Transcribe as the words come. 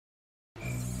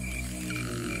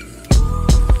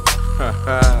All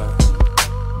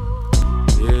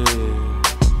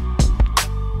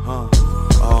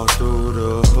through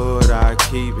the hood I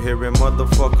keep hearing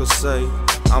motherfuckers say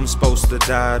I'm supposed to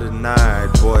die tonight.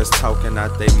 Boys talking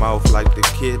out they mouth like the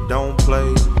kid don't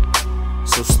play.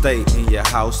 So stay in your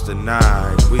house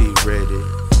tonight, we ready.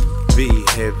 Be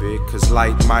heavy, cause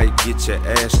light might get your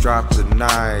ass dropped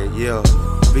tonight. Yeah,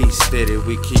 be steady,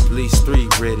 we keep at least 3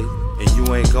 ready. And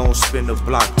you ain't gon' spin the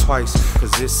block twice,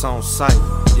 cause it's on sight.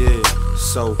 Yeah,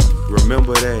 so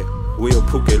remember that. We'll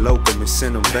pook it local and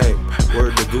send them back.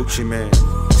 Word to Gucci man,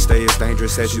 stay as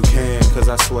dangerous as you can, cause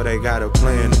I swear they got a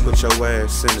plan to put your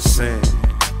ass in the sand.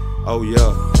 Oh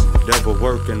yeah, devil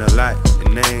working a lot,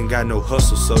 and they ain't got no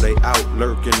hustle, so they out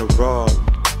lurking the raw.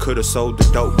 Could've sold the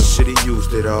dope, but shit, he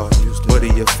used it all. But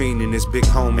he a fiend and his big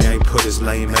homie ain't put his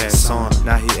lame ass on.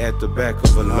 Now he at the back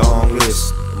of a long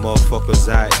list. Motherfuckers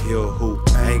out here who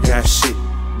ain't got shit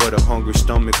but a hungry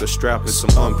stomach, a strap, and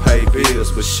some unpaid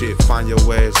bills. But shit, find your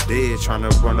ass dead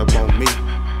tryna run up on me.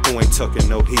 Who ain't tucking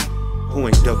no heat, who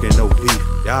ain't ducking no beef.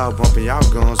 Y'all bumping y'all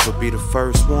guns, but be the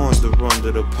first ones to run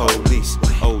to the police.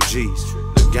 OGs,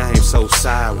 the game so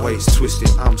sideways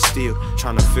twisted, I'm still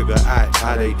tryna figure out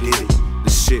how they did it.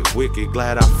 This shit wicked,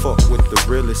 glad I fuck with the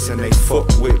realest and they fuck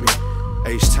with me.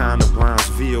 H-Town to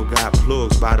Brownsville, got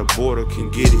plugs by the border, can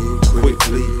get it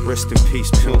quickly. Rest in peace,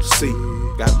 Pimp C.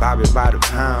 Got Bobby by the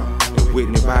pound and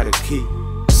Whitney by the key.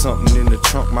 Something in the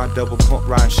trunk, my double pump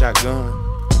riding shotgun.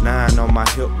 9 on my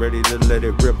hip, ready to let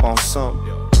it rip on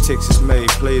something. Texas made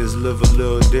players live a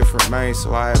little different, man.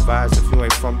 So I advise if you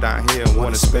ain't from down here and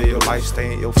wanna spare your life,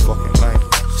 stay in your fucking lane.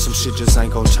 Some shit just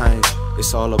ain't gon' change.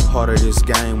 It's all a part of this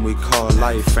game we call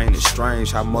life. Ain't it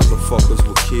strange how motherfuckers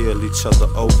will kill each other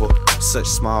over such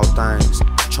small things?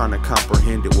 Trying to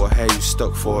comprehend it will have you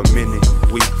stuck for a minute.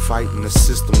 We fighting the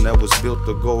system that was built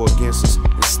to go against us,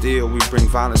 and still we bring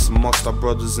violence amongst our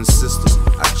brothers and sisters.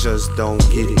 I just don't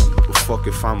get it. But fuck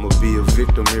if I'ma be a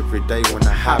victim every day. When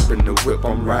I hop in the whip,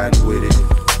 I'm riding with it.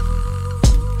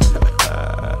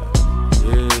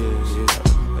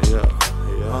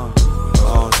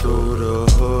 All through the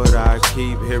hood I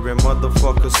keep hearing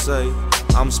motherfuckers say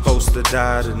I'm supposed to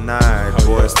die tonight.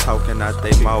 Boys talking out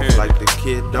they mouth like the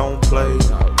kid don't play.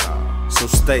 So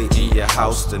stay in your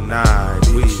house tonight,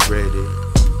 we ready.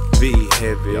 Be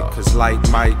heavy, cause light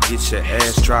might get your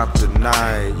ass dropped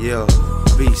tonight. Yeah,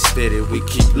 be steady, we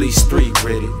keep at least 3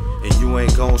 ready. And you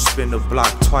ain't gon' spin the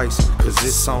block twice, cause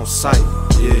it's on sight.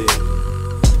 Yeah.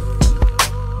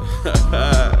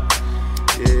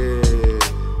 Yeah.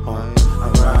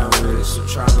 I'm riding with it, so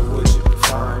tryna with you to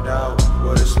find out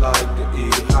what it's like to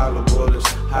eat hollow bullets.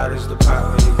 How does the pot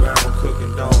when your grandma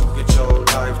cooking? Don't get your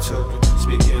life taken.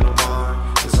 Speaking of mine,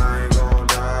 cause I ain't gon'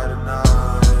 die tonight.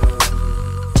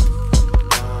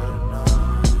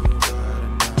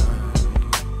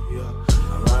 Yeah,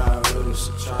 I'm riding with it,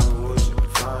 so tryna with you to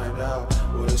find out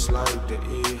what it's like to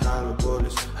eat hollow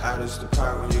bullets. How does the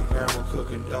pot when your grandma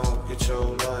cooking? Don't get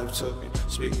your life taken.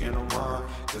 Speaking of mine,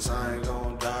 cause I ain't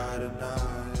gon' die tonight.